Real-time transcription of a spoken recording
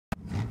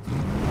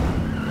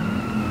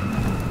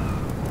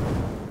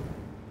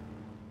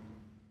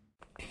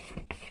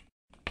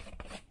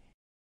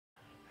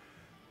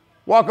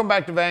Welcome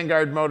back to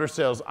Vanguard Motor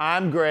Sales.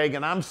 I'm Greg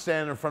and I'm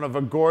standing in front of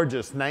a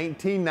gorgeous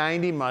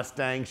 1990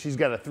 Mustang. She's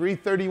got a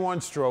 331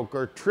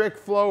 stroker, trick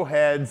flow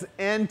heads,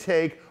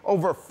 intake,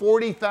 over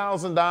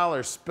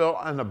 $40,000 spent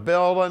on the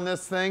build on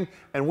this thing,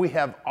 and we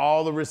have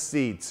all the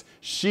receipts.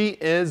 She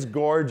is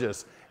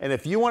gorgeous. And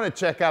if you want to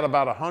check out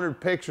about 100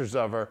 pictures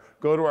of her,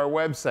 go to our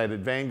website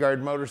at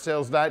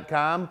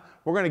vanguardmotorsales.com.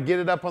 We're going to get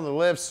it up on the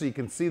lift so you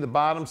can see the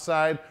bottom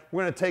side.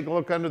 We're going to take a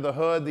look under the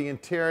hood, the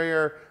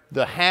interior,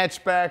 the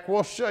hatchback.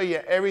 We'll show you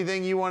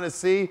everything you want to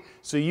see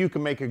so you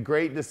can make a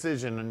great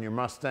decision on your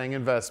Mustang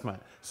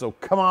investment. So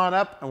come on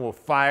up and we'll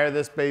fire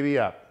this baby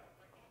up.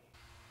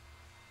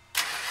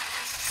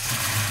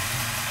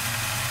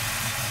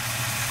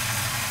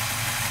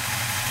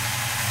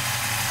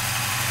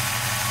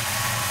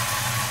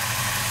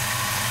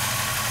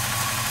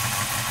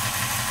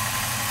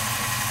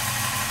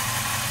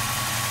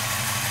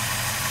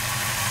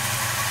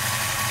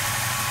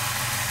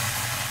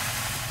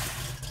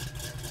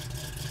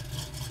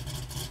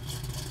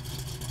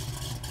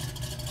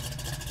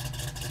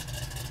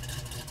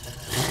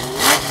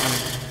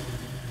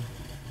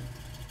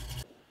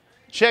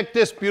 Check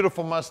this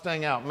beautiful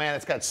Mustang out. Man,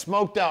 it's got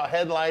smoked out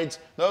headlights.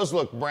 Those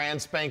look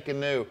brand spanking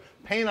new.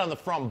 Paint on the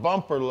front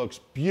bumper looks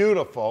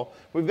beautiful.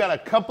 We've got a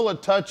couple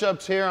of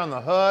touch-ups here on the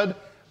hood.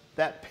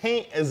 That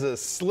paint is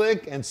as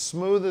slick and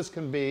smooth as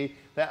can be.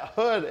 That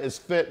hood is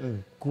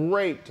fitting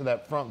great to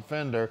that front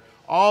fender.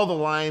 All the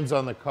lines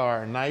on the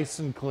car are nice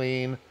and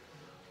clean.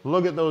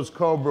 Look at those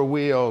Cobra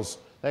wheels.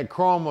 That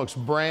chrome looks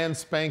brand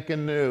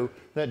spanking new.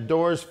 That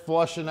door's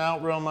flushing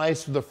out real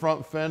nice with the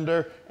front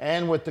fender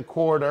and with the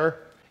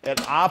quarter.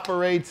 It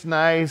operates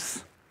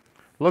nice.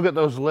 Look at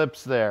those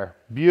lips there.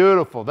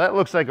 Beautiful. That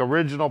looks like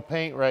original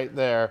paint right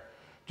there.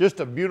 Just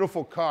a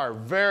beautiful car.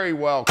 Very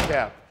well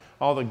kept.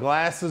 All the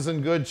glass is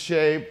in good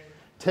shape.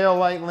 Tail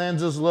light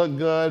lenses look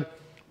good.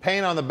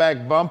 Paint on the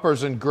back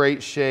bumper's in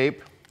great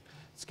shape.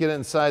 Let's get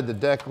inside the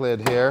deck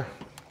lid here.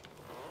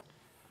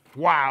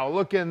 Wow,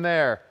 look in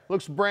there.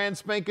 Looks brand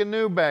spanking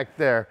new back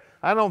there.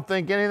 I don't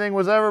think anything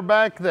was ever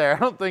back there. I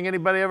don't think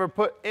anybody ever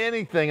put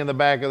anything in the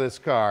back of this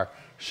car.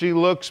 She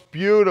looks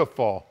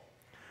beautiful.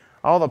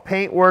 All the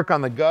paint work on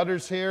the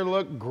gutters here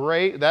look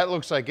great. That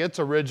looks like it's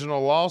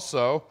original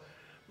also.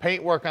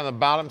 Paint work on the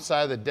bottom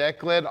side of the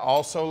deck lid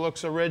also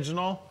looks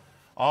original.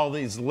 All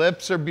these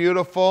lips are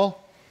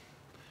beautiful.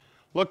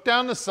 Look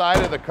down the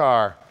side of the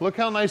car. Look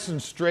how nice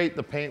and straight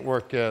the paint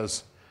work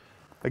is.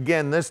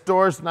 Again, this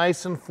door's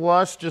nice and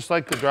flush, just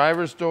like the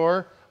driver's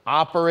door.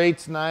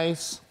 Operates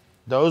nice.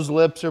 Those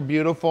lips are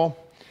beautiful.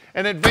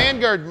 And at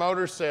Vanguard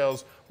Motor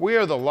Sales, we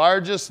are the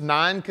largest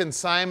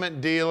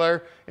non-consignment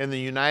dealer in the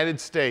United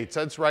States.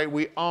 That's right,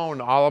 we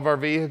own all of our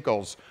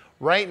vehicles.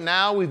 Right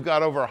now, we've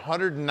got over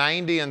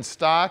 190 in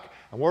stock,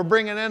 and we're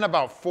bringing in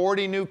about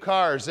 40 new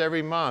cars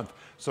every month.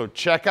 So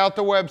check out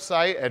the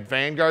website at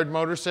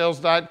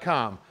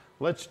vanguardmotorsales.com.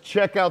 Let's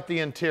check out the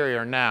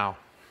interior now.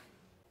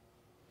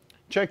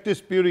 Check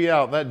this beauty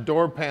out. That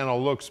door panel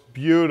looks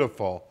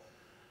beautiful.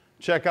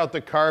 Check out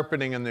the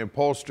carpeting and the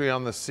upholstery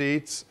on the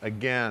seats.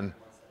 Again,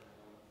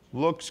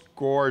 looks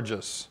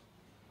gorgeous.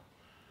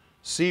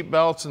 Seat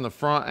belts in the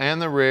front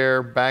and the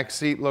rear. Back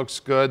seat looks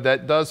good.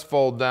 That does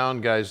fold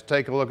down, guys.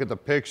 Take a look at the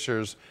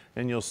pictures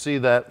and you'll see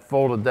that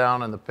folded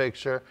down in the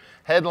picture.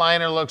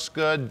 Headliner looks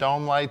good.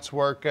 Dome lights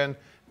working.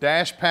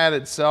 Dash pad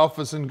itself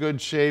is in good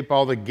shape.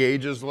 All the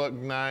gauges look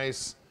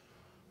nice.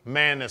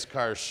 Man, this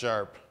car's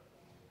sharp.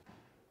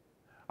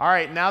 All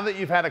right, now that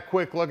you've had a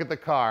quick look at the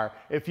car,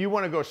 if you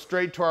want to go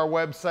straight to our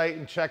website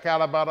and check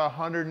out about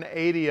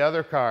 180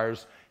 other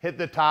cars, hit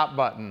the top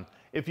button.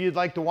 If you'd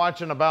like to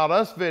watch an About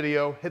Us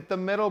video, hit the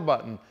middle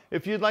button.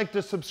 If you'd like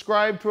to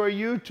subscribe to our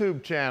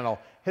YouTube channel,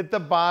 hit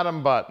the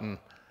bottom button.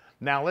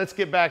 Now let's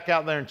get back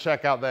out there and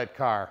check out that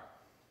car.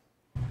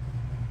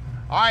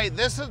 All right,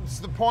 this is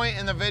the point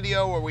in the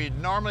video where we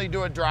normally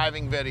do a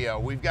driving video.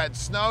 We've got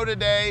snow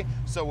today,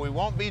 so we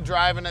won't be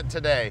driving it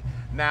today.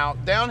 Now,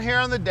 down here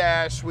on the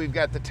dash, we've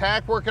got the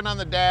tack working on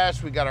the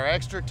dash, we got our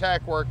extra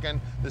tack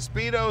working, the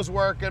speedo's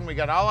working, we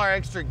got all our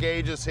extra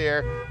gauges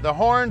here, the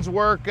horn's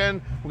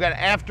working, we got an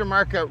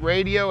aftermarket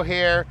radio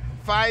here,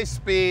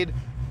 5-speed,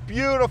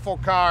 beautiful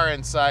car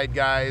inside,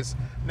 guys.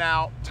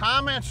 Now,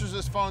 Tom answers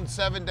his phone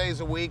 7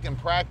 days a week and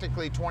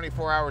practically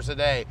 24 hours a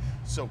day.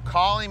 So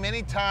call him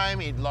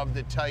anytime. He'd love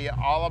to tell you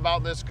all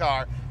about this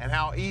car and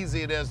how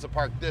easy it is to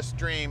park this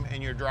dream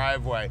in your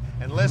driveway.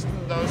 And listen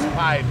to those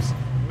pipes.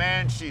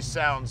 Man, she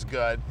sounds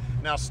good.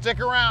 Now stick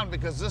around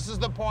because this is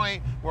the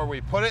point where we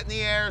put it in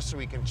the air so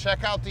we can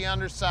check out the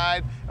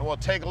underside and we'll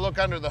take a look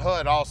under the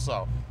hood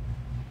also.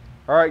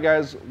 All right,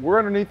 guys, we're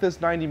underneath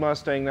this 90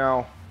 Mustang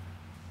now.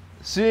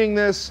 Seeing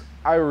this,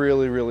 I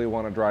really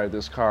want to drive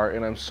this car,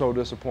 and I'm so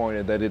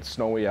disappointed that it's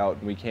snowy out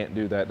and we can't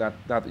do that. Not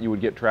that you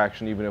would get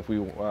traction even if we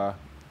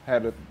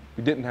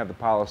didn't have the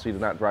policy to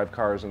not drive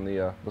cars in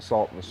the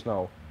salt and the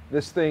snow.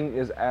 This thing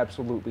is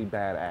absolutely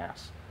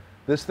badass.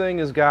 This thing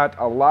has got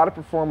a lot of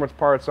performance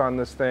parts on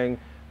this thing.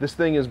 This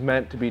thing is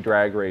meant to be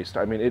drag raced.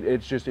 I mean,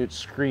 it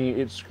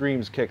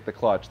screams kick the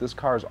clutch. This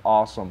car's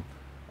awesome.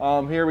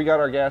 Here we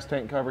got our gas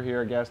tank cover here.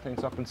 Our gas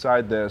tank's up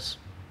inside this.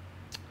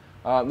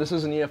 This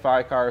is an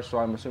EFI car, so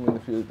I'm assuming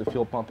the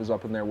fuel pump is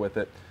up in there with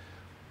it.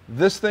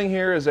 This thing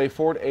here is a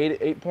Ford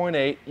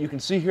 8.8. You can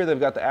see here they've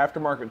got the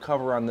aftermarket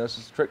cover on this.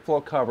 It's a trick flow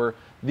cover.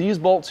 These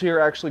bolts here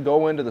actually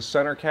go into the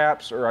center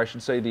caps, or I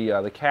should say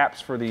the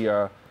caps for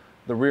the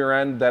rear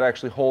end that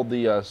actually hold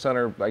the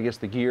center, I guess,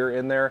 the gear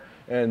in there.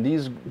 And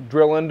these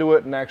drill into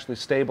it and actually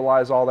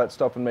stabilize all that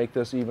stuff and make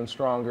this even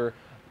stronger.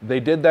 They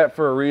did that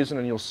for a reason,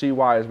 and you'll see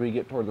why as we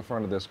get toward the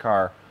front of this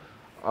car.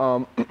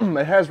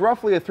 It has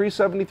roughly a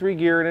 373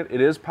 gear in it.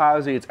 It is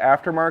posi. It's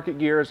aftermarket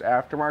gears,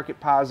 aftermarket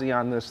posi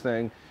on this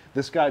thing.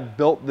 This guy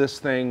built this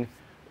thing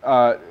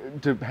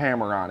to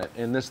hammer on it,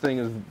 and this thing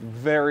is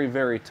very,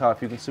 very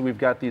tough. You can see we've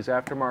got these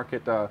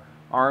aftermarket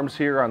arms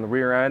here on the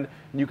rear end,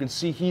 and you can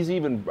see he's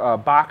even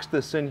boxed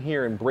this in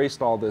here and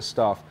braced all this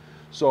stuff,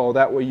 so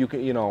that way you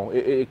can, you know,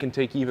 it can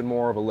take even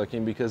more of a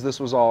licking, because this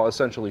was all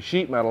essentially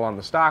sheet metal on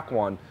the stock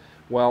one.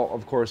 Well,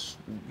 of course,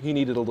 he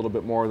needed a little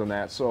bit more than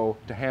that, so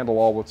to handle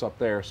all what's up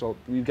there. So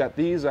we've got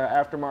these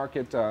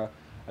aftermarket,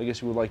 I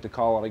guess you would like to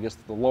call it, I guess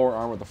the lower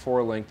arm of the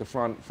forelink, the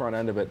front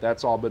end of it,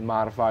 that's all been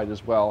modified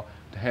as well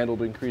to handle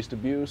the increased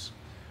abuse.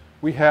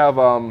 We have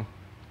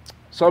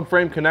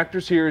subframe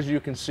connectors here, as you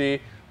can see,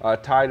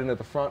 tied in at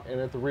the front and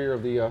at the rear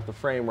of the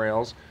frame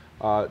rails.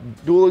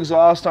 Dual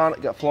exhaust on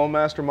it, got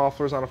Flowmaster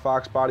mufflers on a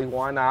Fox body,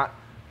 why not?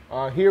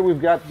 Here we've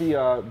got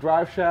the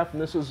drive shaft,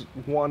 and this is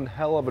one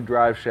hell of a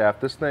drive shaft.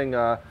 This thing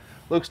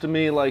looks to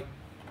me like,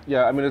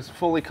 yeah, I mean, it's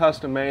fully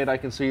custom made. I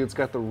can see it's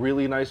got the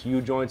really nice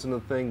U-joints in the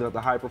thing, the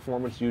high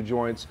performance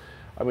U-joints.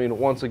 I mean,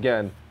 once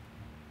again,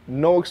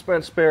 no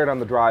expense spared on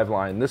the drive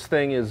line. This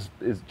thing is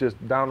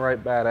just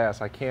downright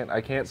badass. I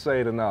can't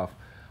say it enough.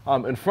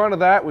 In front of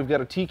that, we've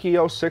got a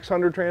TKO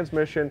 600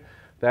 transmission.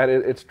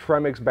 It's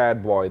Tremec's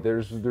bad boy.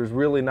 There's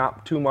really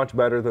not too much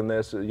better than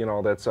this, you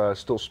know, that's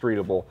still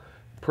streetable.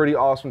 Pretty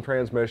awesome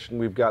transmission.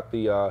 We've got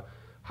the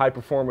high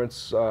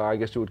performance, I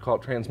guess you would call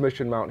it,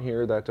 transmission mount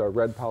here, that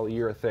red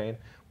polyurethane.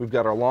 We've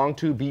got our long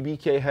tube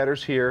BBK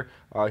headers here.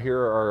 Here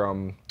are our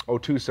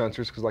O2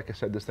 sensors, because like I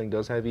said, this thing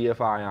does have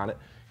EFI on it.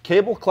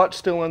 Cable clutch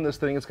still in this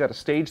thing. It's got a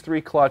stage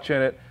 3 clutch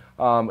in it.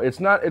 It's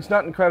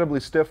not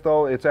incredibly stiff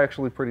though. It's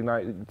actually pretty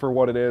nice for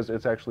what it is.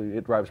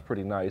 It drives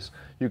pretty nice.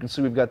 You can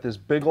see we've got this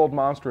big old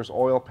monstrous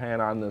oil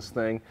pan on this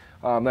thing.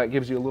 That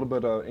gives you a little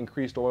bit of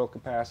increased oil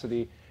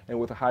capacity, and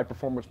with a high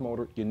performance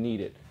motor, you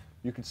need it.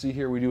 You can see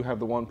here we do have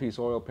the one-piece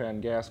oil pan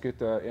gasket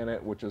in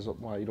it, which is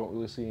why you don't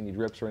really see any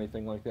drips or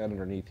anything like that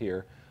underneath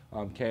here.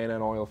 K&N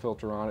oil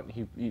filter on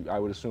it. I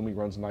would assume he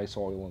runs nice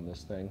oil in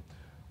this thing.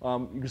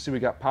 You can see we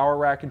got power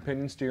rack and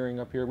pinion steering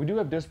up here. We do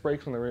have disc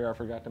brakes on the rear. I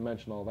forgot to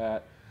mention all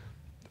that.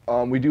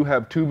 We do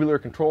have tubular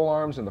control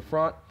arms in the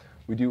front.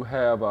 We do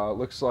have,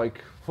 looks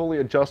like, fully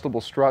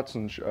adjustable struts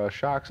and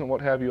shocks and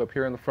what have you up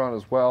here in the front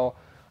as well.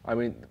 I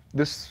mean,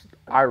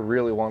 I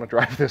really want to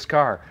drive this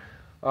car.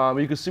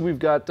 You can see we've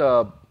got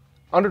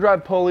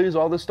underdrive pulleys,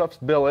 all this stuff's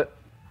billet,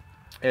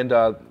 and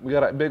we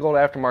got a big old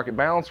aftermarket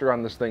balancer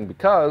on this thing,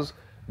 because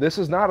this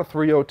is not a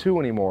 302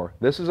 anymore.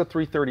 This is a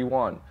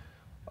 331.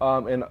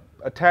 And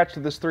attached to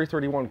this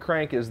 331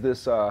 crank is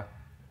this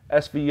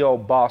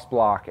SVO Boss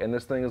block, and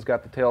this thing has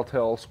got the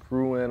telltale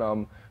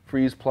screw-in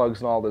freeze plugs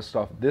and all this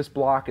stuff. This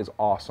block is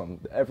awesome.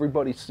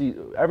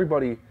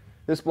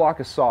 This block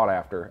is sought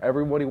after.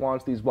 Everybody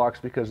wants these blocks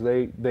because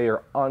they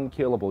are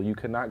unkillable. You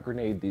cannot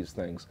grenade these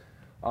things.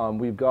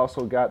 We've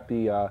also got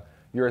the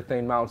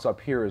urethane mounts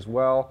up here as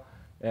well,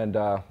 and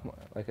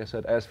like I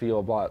said,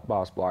 SVO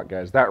Boss block,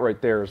 guys. That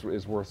right there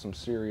is worth some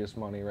serious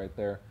money right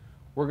there.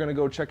 We're going to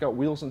go check out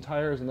wheels and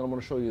tires, and then I'm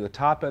going to show you the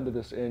top end of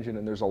this engine,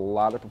 and there's a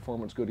lot of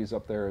performance goodies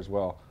up there as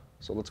well.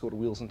 So let's go to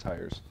wheels and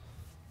tires.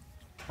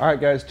 All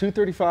right, guys,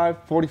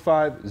 235,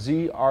 45,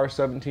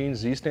 ZR17.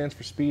 Z stands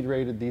for speed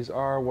rated. These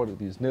are, what are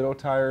these, Nitto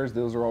tires.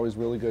 Those are always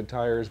really good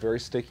tires, very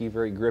sticky,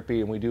 very grippy,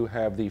 and we do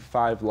have the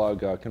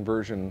 5-lug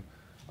conversion,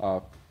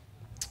 I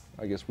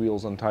guess,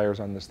 wheels and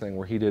tires on this thing,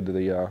 where he did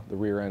the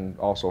rear end,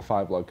 also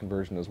 5-lug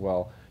conversion as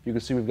well. You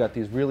can see we've got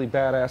these really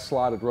badass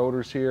slotted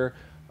rotors here.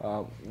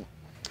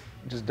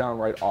 Just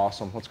downright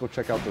awesome. Let's go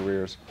check out the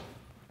rears.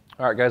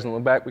 All right, guys, in the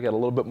back we got a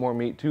little bit more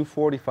meat.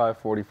 245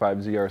 45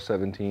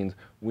 ZR17s.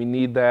 We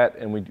need that,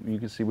 and you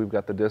can see we've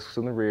got the discs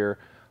in the rear,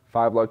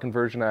 5-lug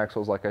conversion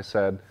axles, like I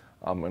said,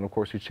 and of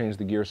course you changed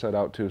the gear set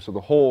out too. So the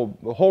whole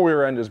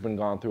rear end has been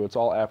gone through. It's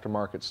all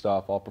aftermarket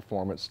stuff, all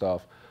performance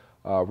stuff.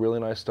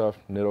 Really nice stuff.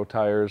 Nitto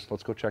tires.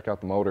 Let's go check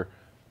out the motor.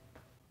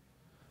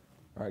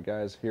 All right,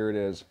 guys, here it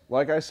is.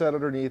 Like I said,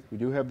 underneath we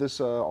do have this.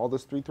 All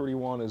this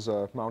 331 is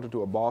mounted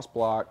to a Boss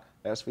block.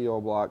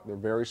 SVO block. They're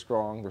very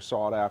strong. They're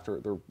sought after.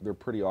 They're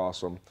pretty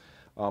awesome.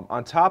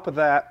 On top of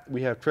that,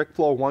 we have Trick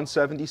Flow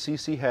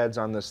 170cc heads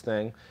on this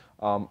thing,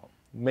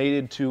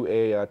 mated to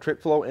a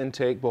Trick Flow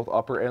intake, both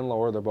upper and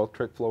lower. They're both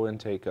Trick Flow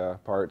intake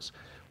parts.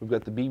 We've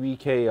got the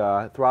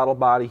BBK throttle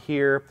body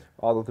here,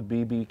 all of the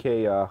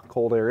BBK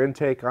cold air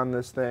intake on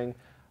this thing.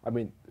 I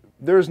mean,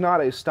 there's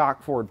not a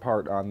stock Ford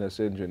part on this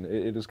engine.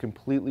 It is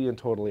completely and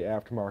totally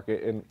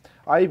aftermarket, and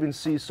I even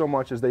see so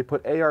much as they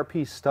put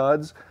ARP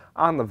studs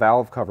on the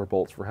valve cover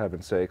bolts, for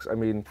heaven's sakes. I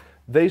mean,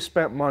 they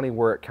spent money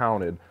where it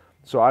counted.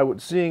 So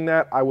seeing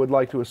that, I would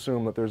like to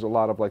assume that there's a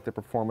lot of like the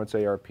performance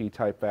ARP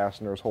type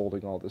fasteners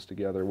holding all this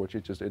together, which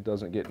it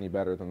doesn't get any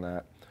better than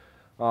that.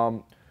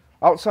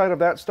 Outside of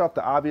that stuff,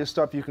 the obvious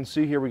stuff you can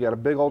see here, we got a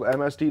big old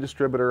MSD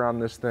distributor on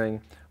this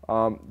thing.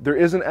 There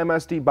is an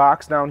MSD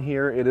box down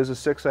here. It is a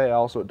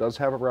 6AL, so it does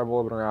have a rev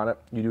limiter on it.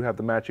 You do have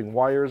the matching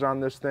wires on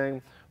this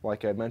thing.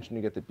 Like I mentioned,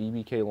 you get the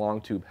BBK long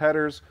tube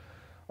headers.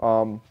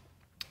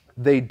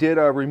 They did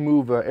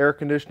remove air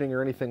conditioning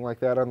or anything like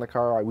that on the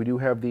car. We do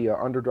have the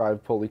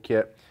underdrive pulley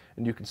kit,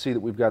 and you can see that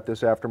we've got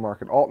this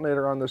aftermarket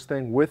alternator on this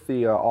thing with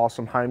the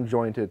awesome Heim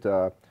jointed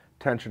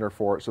tensioner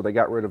for it. So they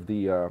got rid of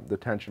the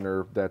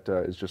tensioner that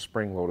is just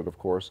spring-loaded, of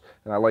course.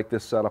 And I like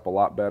this setup a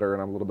lot better,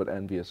 and I'm a little bit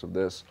envious of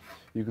this.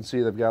 You can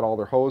see they've got all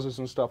their hoses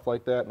and stuff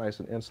like that, nice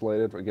and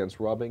insulated against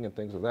rubbing and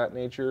things of that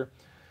nature.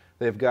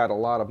 They've got a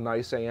lot of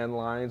nice AN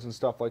lines and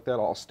stuff like that,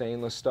 all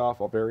stainless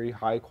stuff, all very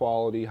high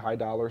quality, high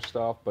dollar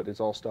stuff, but it's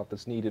all stuff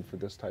that's needed for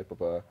this type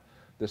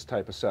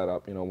of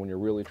setup. You know, when you're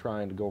really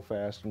trying to go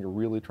fast and you're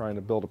really trying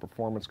to build a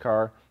performance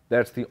car,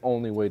 that's the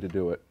only way to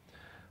do it.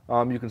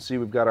 You can see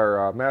we've got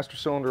our master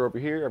cylinder over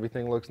here.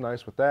 Everything looks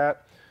nice with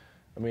that.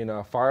 I mean,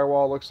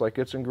 firewall looks like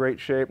it's in great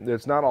shape.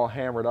 It's not all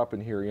hammered up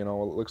in here, you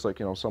know. It looks like,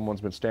 you know, someone's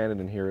been standing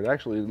in here. It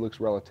actually looks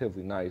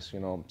relatively nice, you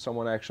know.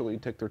 Someone actually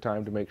took their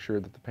time to make sure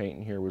that the paint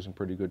in here was in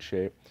pretty good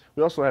shape.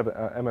 We also have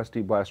an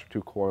MSD Blaster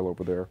 2 coil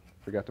over there.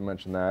 Forgot to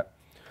mention that.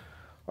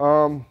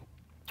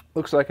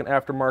 Looks like an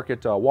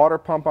aftermarket water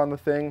pump on the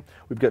thing.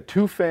 We've got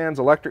 2 fans,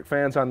 electric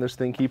fans on this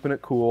thing, keeping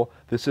it cool.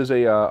 This is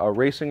a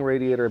racing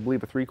radiator, I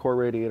believe a 3-core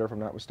radiator if I'm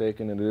not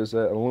mistaken, and it is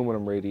an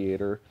aluminum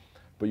radiator.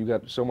 But you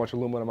got so much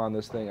aluminum on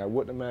this thing, I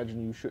wouldn't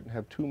imagine you shouldn't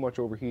have too much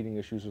overheating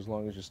issues as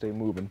long as you stay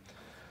moving.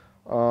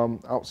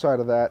 Outside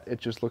of that, it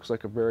just looks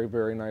like a very,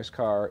 very nice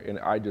car, and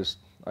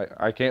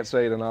I can't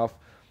say it enough.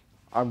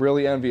 I'm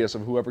really envious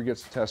of whoever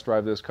gets to test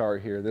drive this car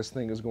here. This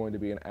thing is going to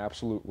be an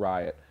absolute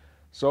riot.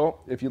 So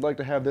if you'd like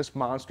to have this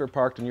monster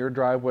parked in your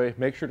driveway,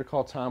 make sure to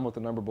call Tom with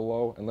the number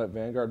below and let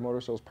Vanguard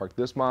Motor Sales park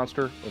this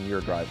monster in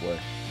your driveway.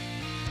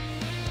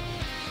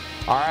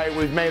 All right,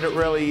 we've made it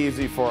really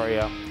easy for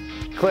you.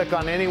 Click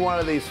on any one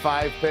of these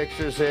 5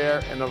 pictures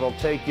here and it'll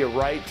take you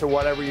right to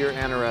whatever you're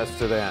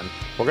interested in.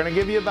 We're going to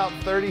give you about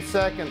 30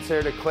 seconds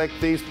here to click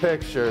these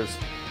pictures.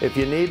 If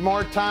you need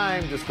more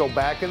time, just go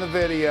back in the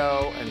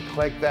video and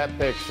click that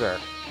picture.